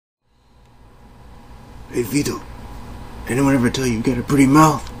Hey Vito, anyone ever tell you you got a pretty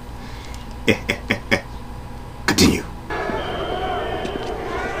mouth? Continue.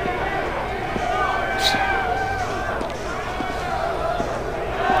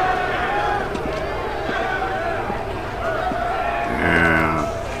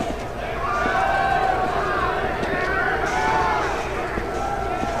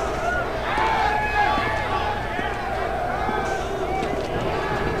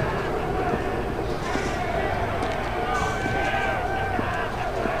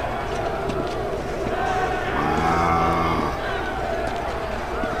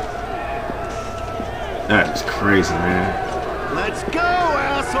 That is crazy, man. Let's go,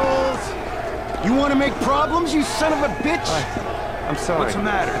 assholes! You want to make problems, you son of a bitch? I'm sorry. What's the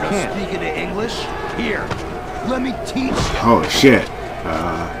matter? No speaking to English? Here, let me teach you. Holy shit.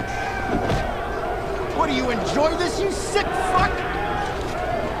 What, do you enjoy this, you sick fuck?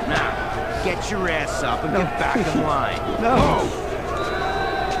 Now, get your ass up and get back in line. No.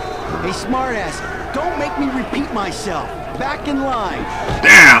 Hey, smartass, don't make me repeat myself. Back in line.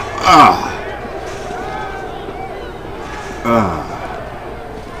 Damn!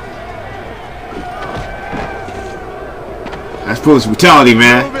 That's police brutality,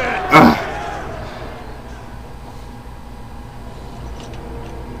 man.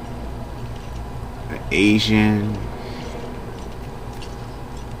 An Asian.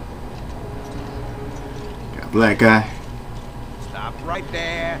 Got a black guy. Stop right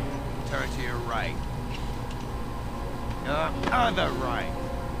there. Turn to your right. Your other right.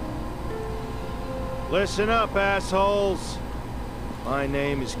 Listen up, assholes. My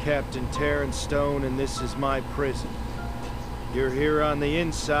name is Captain Terrence Stone, and this is my prison. You're here on the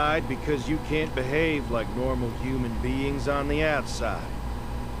inside because you can't behave like normal human beings on the outside.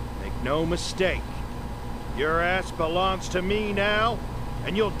 Make no mistake. Your ass belongs to me now,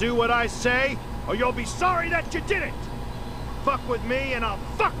 and you'll do what I say, or you'll be sorry that you did it. Fuck with me, and I'll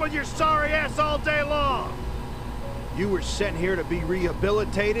fuck with your sorry ass all day long. You were sent here to be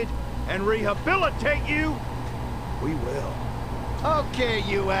rehabilitated, and rehabilitate you, we will. Okay,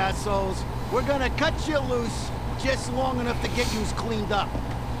 you assholes. We're gonna cut you loose just long enough to get you cleaned up.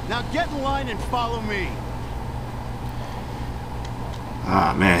 Now get in line and follow me.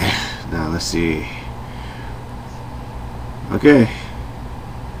 Ah, man. Now, let's see. Okay.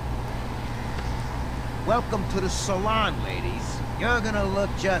 Welcome to the salon, ladies. You're gonna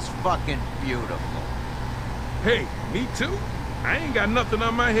look just fucking beautiful. Hey, me too? I ain't got nothing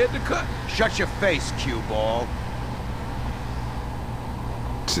on my head to cut. Shut your face, cue ball.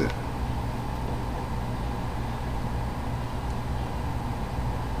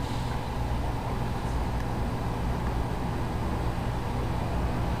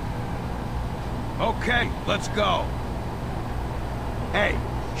 Okay, let's go. Hey,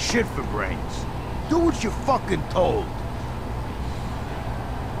 shit for brains. Do what you're fucking told.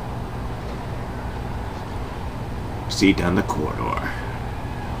 See down the corridor.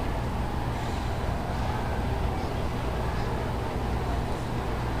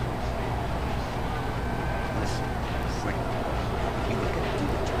 Listen, Frank, you were gonna do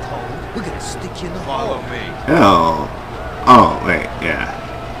what you're told. We're gonna stick you in the Follow hole. me. Oh, wait, yeah.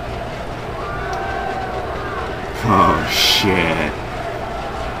 Oh, shit.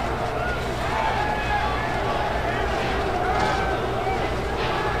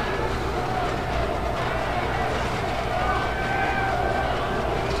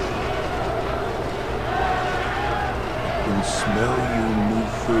 Can smell you, new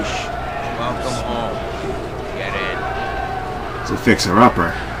fish. Welcome home. Get in. It's a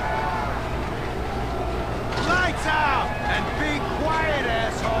fixer-upper. Lights out! And be quiet,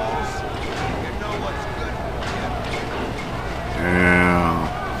 assholes! You know what's good for you. Damn.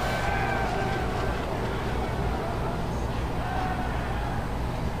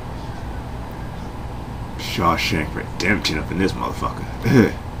 Shawshank Redemption up in this motherfucker.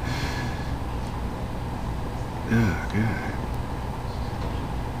 Oh, God.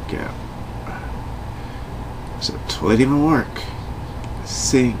 Yeah. So the toilet even work?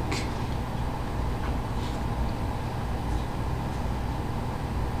 Sink.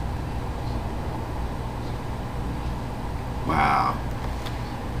 Wow.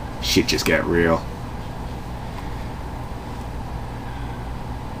 Shit just got real.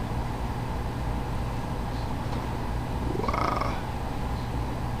 Wow.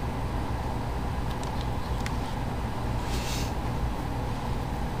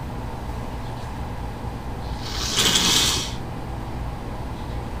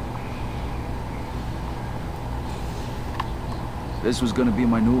 This was gonna be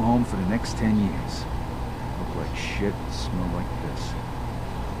my new home for the next 10 years. Look like shit, smell like this.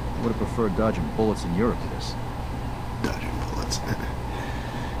 I would have preferred dodging bullets in Europe to this. Dodging bullets.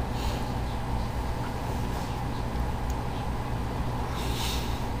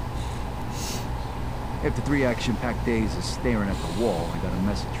 After 3 action-packed days of staring at the wall, I got a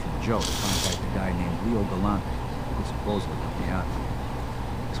message from Joe to contact a guy named Leo Galante, who could supposedly help me out.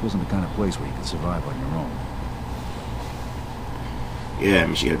 This wasn't the kind of place where you could survive on your own. Yeah, I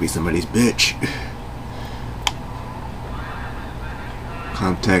mean, she gotta be somebody's bitch.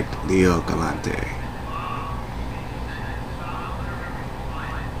 Contact Leo Galante.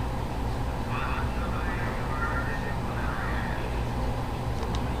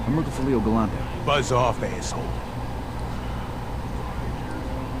 I'm looking for Leo Galante. Buzz off, asshole.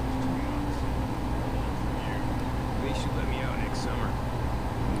 They should let me out next summer.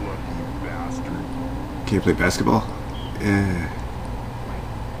 Lucky bastard. Can you play basketball? Yeah.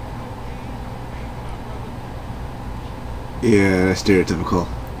 Yeah, that's stereotypical.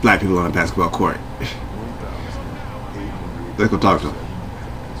 Black people on a basketball court. Let's go talk to him.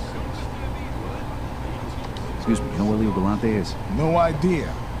 Excuse me, you know where Leo Galante is? No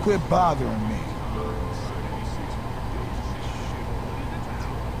idea. Quit bothering me.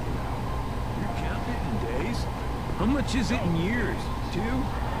 You're counting it in days? How much is it in years? 2?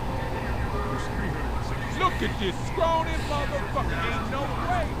 Look at this scrawny motherfucker. Ain't no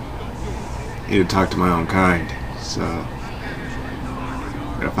way. I need to talk to my own kind, so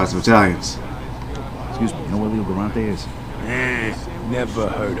gotta find some Italians. Excuse me, you know where Leo Galante is? Never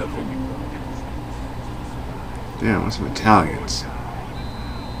heard of him. Damn, I want some Italians.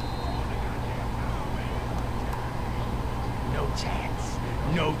 No chance.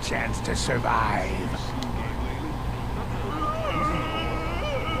 No chance to survive.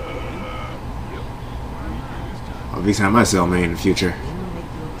 I'll be signing my cellmate in the future.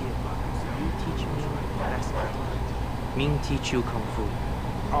 Ming teach you kung fu.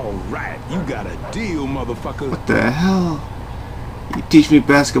 All right, you got a deal, motherfucker. What the hell? You teach me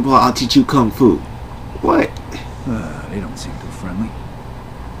basketball, I'll teach you kung fu. What? They don't seem too friendly.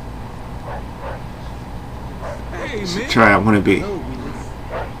 Hey, So man. try, I want to be.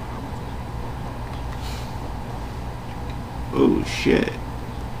 Oh shit.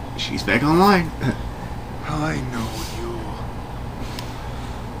 She's back online. I know you.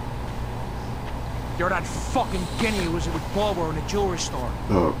 You're that fucking guinea who was with Barbara in a jewelry store.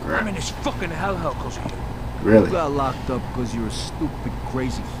 Oh I'm crap. in this fucking hellhole because of you. Really? You got locked up because you're a stupid,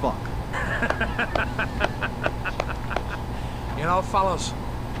 crazy fuck. You know, fellas,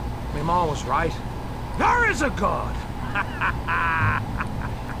 my mom was right. There is a God.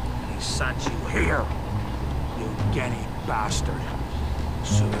 And he sent you here, you guinea bastard,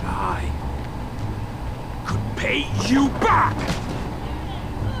 so that I could pay you back.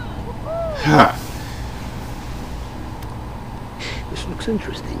 Ha. This looks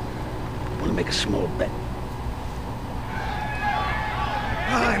interesting. Want to make a small bet?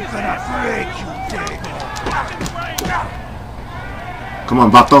 I'm gonna break you, Dick. Come on,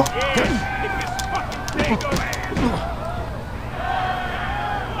 Bato.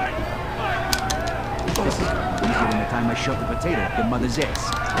 This is easier than the time I shoved the potato up your mother's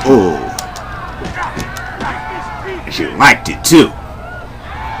ass. Oh. She liked it too.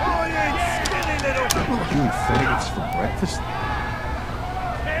 You eat faggots for breakfast?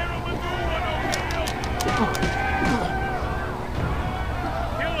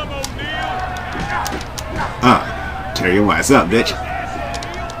 Tear your ass up, bitch.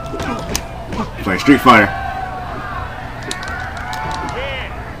 Play Street Fighter.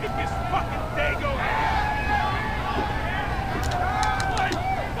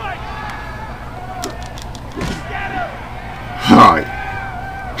 Oh,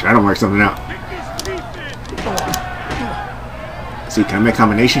 try to work something out. See, can I make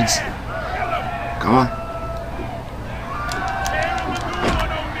combinations? Come on.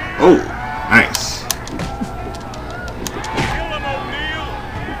 Oh, nice.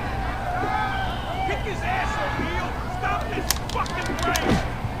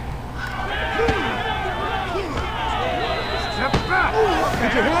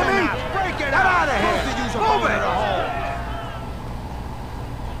 Did you hear me? Break it out of here. Move it.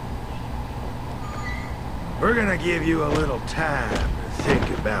 We're gonna give you a little time to think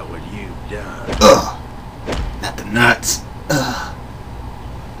about what you've done. Ugh. Not the nuts. Ugh.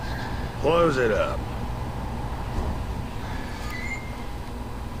 Close it up.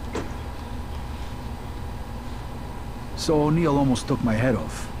 So O'Neill almost took my head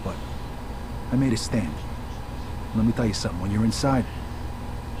off, but I made a stand. Let me tell you something, when you're inside,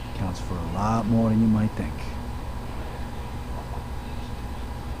 it counts for a lot more than you might think.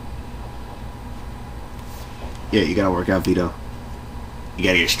 Yeah, you gotta work out, Vito. You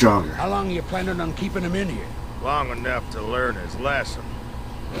gotta get stronger. How long are you planning on keeping him in here? Long enough to learn his lesson.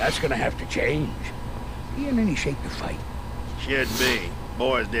 Well, that's gonna have to change. He in any shape to fight? Should be.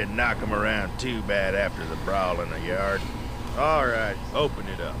 Boys didn't knock him around too bad after the brawl in the yard. All right, open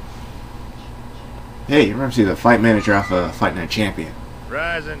it up. Hey, you remember the fight manager off of Fight Night Champion?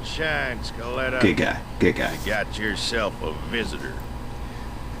 Rise and shine, Scaletta. Good guy. Good guy. You got yourself a visitor.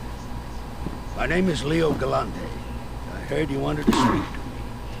 My name is Leo Galante. I heard you wanted to speak to me.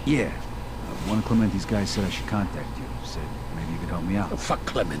 Yeah. One of Clemente's guys said I should contact you. Said maybe you could help me out. Oh, fuck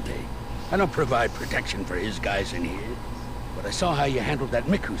Clemente. I don't provide protection for his guys in here. But I saw how you handled that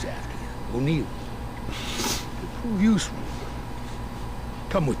Mick who's after you, O'Neill. You'll prove useful.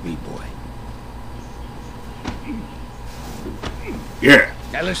 Come with me, boy. Yeah.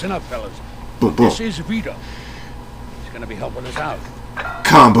 Now listen up, fellas. Boom, boom. This is Vito. He's gonna be helping us out.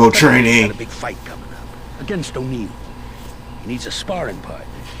 Combo He's training. got a big fight coming up against O'Neill. He needs a sparring partner.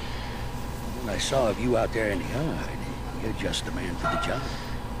 When I saw of you out there in the yard, you're just the man for the job.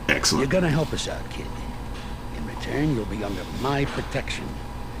 Excellent. You're gonna help us out, kid. In return, you'll be under my protection.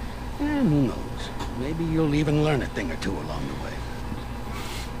 And who knows? Maybe you'll even learn a thing or two along the way.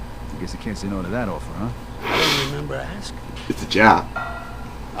 I guess I can't say no to that offer, huh? I don't remember asking. It's a job.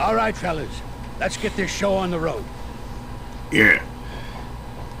 All right, fellas. Let's get this show on the road. Yeah.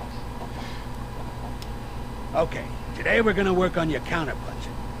 Okay, today we're gonna work on your counterpunching.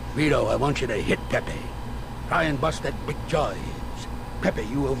 Vito, I want you to hit Pepe. Try and bust that big jaw of his. Pepe,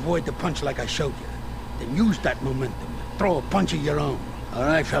 you avoid the punch like I showed you. Then use that momentum to throw a punch of your own. All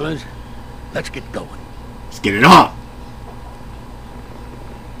right, fellas, let's get going. Let's get it on.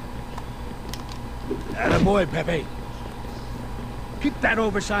 Attaboy, Pepe. Keep that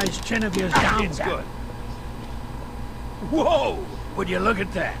oversized chin of yours down. It's good. Whoa! Would you look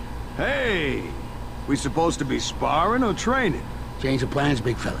at that? Hey, we supposed to be sparring or training? Change of plans,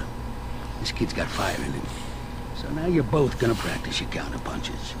 big fella. This kid's got fire in him. So now you're both gonna practice your counter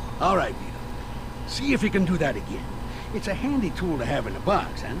punches. All right, Vito. See if you can do that again. It's a handy tool to have in the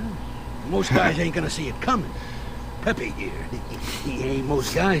box, huh? Most guys ain't gonna see it coming. Pepe here, he ain't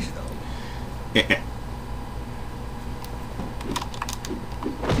most guys, though. Yeah.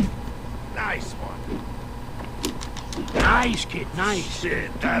 Nice one. Nice, kid, nice.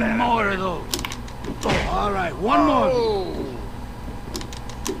 Shit, Give me more of those. Oh, all right, one more.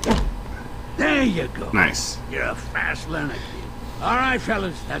 There you go. Nice. You're a fast learner, kid. All right,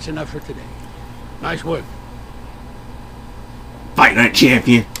 fellas, that's enough for today. Nice work. Fight Night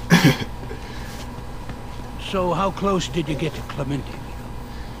Champion. So, how close did you get to Clemente,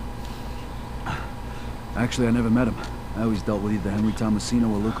 Vito? Actually, I never met him. I always dealt with either Henry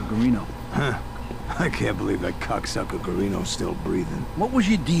Tomasino or Luca Guarino. Huh. I can't believe that cocksucker Guarino's still breathing. What was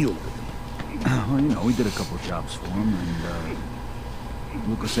your deal with him? Well, you know, we did a couple of jobs for him, and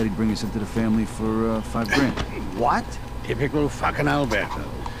Luca said he'd bring us into the family for $5 grand. What? Typical fucking Alberto.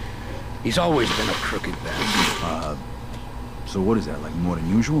 He's always been a crooked bastard. So what is that, like more than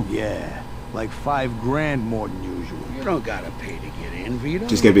usual? Yeah, like $5 grand more than usual. You don't gotta pay to get in, Vito.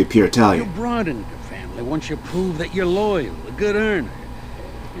 Just gotta be pure You're Italian. brought into the family once you prove that you're loyal, a good earner,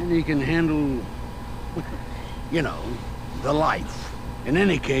 and you can handle, you know, the life. In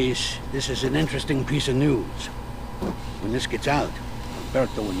any case, this is an interesting piece of news. When this gets out,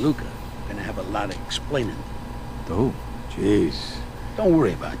 Alberto and Luca are gonna have a lot of explaining. To who? Jeez. Don't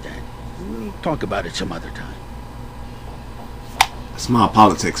worry about that. We'll talk about it some other time. Small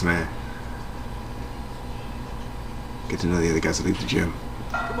politics, man. Get to know the other guys that leave the gym.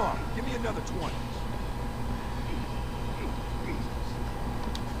 Come on, give me another 20.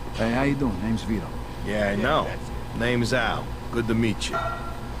 Hey, how you doing? Name's Vito. Yeah, I know. Name's Al. Good to meet you.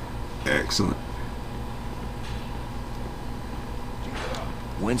 Excellent.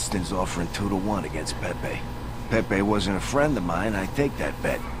 Winston's offering 2-1 against Pepe. Pepe wasn't a friend of mine, I take that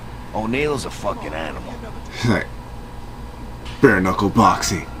bet. O'Neill's a fucking animal. Like, bare knuckle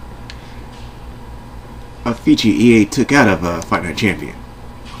boxing. A feature EA took out of Fight Night Champion.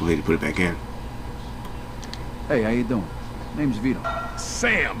 Hopefully to put it back in. Hey, how you doing? Name's Vito.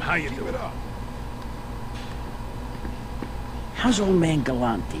 Sam, how you doing? How's old man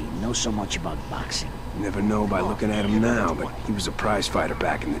Galante know so much about boxing? You never know by looking at him now, but he was a prize fighter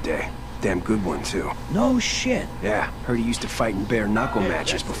back in the day. Damn good one, too. No shit. Yeah, heard he used to fight in bare knuckle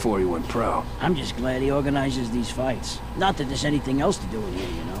matches before he went pro. I'm just glad he organizes these fights. Not that there's anything else to do in here,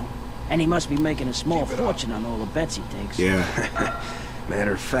 you know? And he must be making a small fortune on all the bets he takes. Yeah.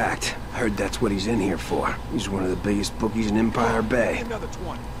 Matter of fact, I heard that's what he's in here for. He's one of the biggest bookies in Empire Bay. Another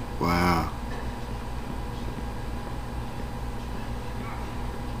 20. Wow.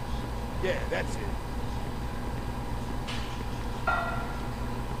 Yeah, that's it.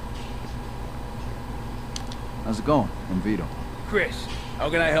 How's it going? I'm Vito. Chris, how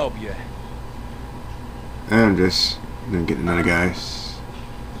can I help you? I'm just gonna get another guys.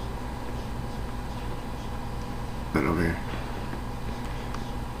 Right over here.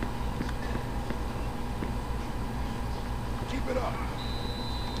 Keep it up.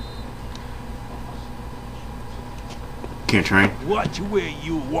 Can't train. Watch where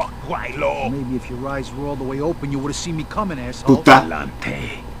you walk, Guaylo. Maybe if your eyes were all the way open, you would have seen me coming, asshole. Puta.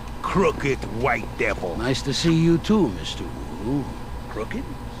 Galante. Crooked white devil. Nice to see you too, Mr. Wu. Crooked?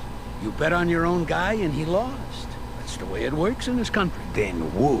 You bet on your own guy and he lost. That's the way it works in this country.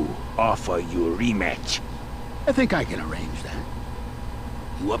 Then Wu offer you a rematch. I think I can arrange that.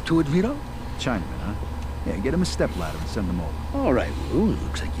 You up to it, Vito? Chinaman, huh? Yeah, get him a stepladder and send him over. All right, Wu.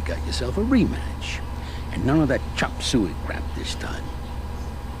 Looks like you got yourself a rematch. And none of that chop suey crap this time.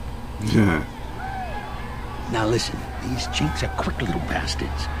 Yeah. Now listen, these chinks are quick little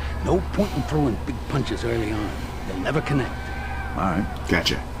bastards. No point in throwing big punches early on. They'll never connect. All right.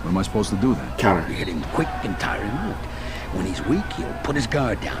 Gotcha. What am I supposed to do then? Counter. You hit him quick and tire him out. When he's weak, he'll put his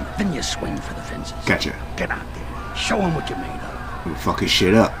guard down. Then you swing for the fences. Gotcha. Get out there. Show him what you're made of. We'll fuck his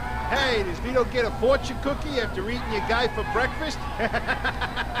shit up. Hey, does Vito get a fortune cookie after eating your guy for breakfast?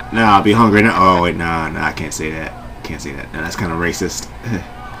 Nah, I'll be hungry now. Oh wait, nah, I can't say that. Can't say that. Nah, that's kind of racist.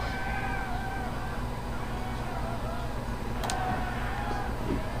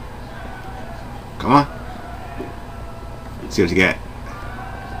 Come on. Let's see what you got.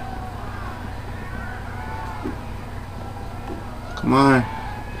 Come on.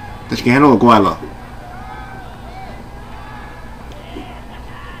 That you can handle a Guaylo.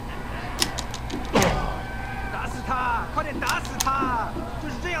 打死他！快点打死他！就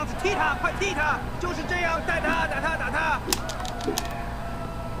是这样子踢他，快踢他！就是这样，打他，打他，打他！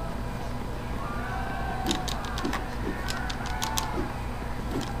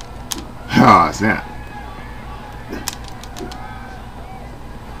 Oh, snap.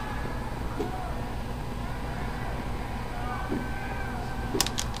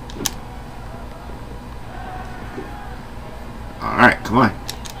 Alright, come on.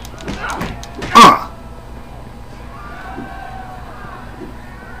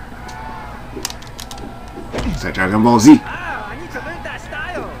 It's like Dragon Ball Z. 啊，你怎么打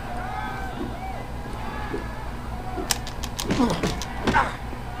style？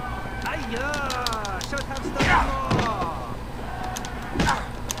 哎呀，小太子的了！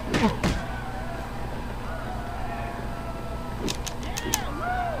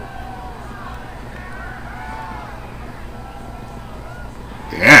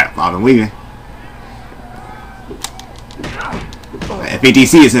 Yeah, Bob and weaving.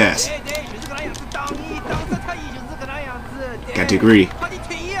 FADC his ass. 对对，就是个那样子，当时他已经是个那样子。 Got too greedy. 快点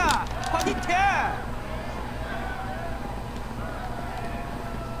踢呀！快点踢！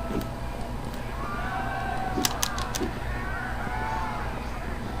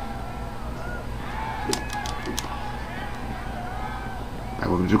 Back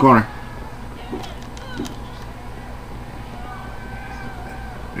welcome to the corner.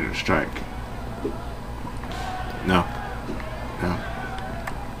 Strike. No. No.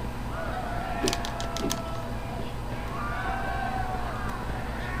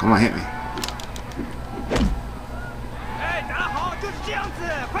 Come on, hit me. 哎，打得好，就是这样子，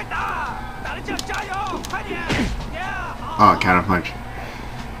快打！打得这样，加油，快点！ Oh, counter punch.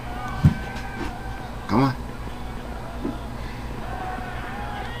 Come on.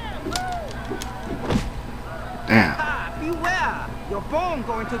 Damn. Beware! Your bone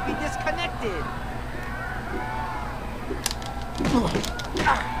going to be disconnected.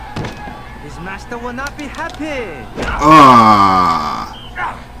 His master will not be happy. Ah.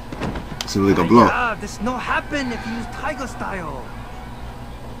 It's a legal blow. Yeah, this no happen if you use tiger style.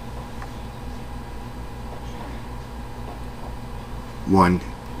 One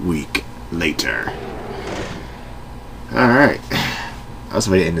week later. Alright. That's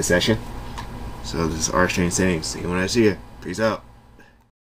the way to end the session. So this is R Train saying, see you when I see you. Peace out.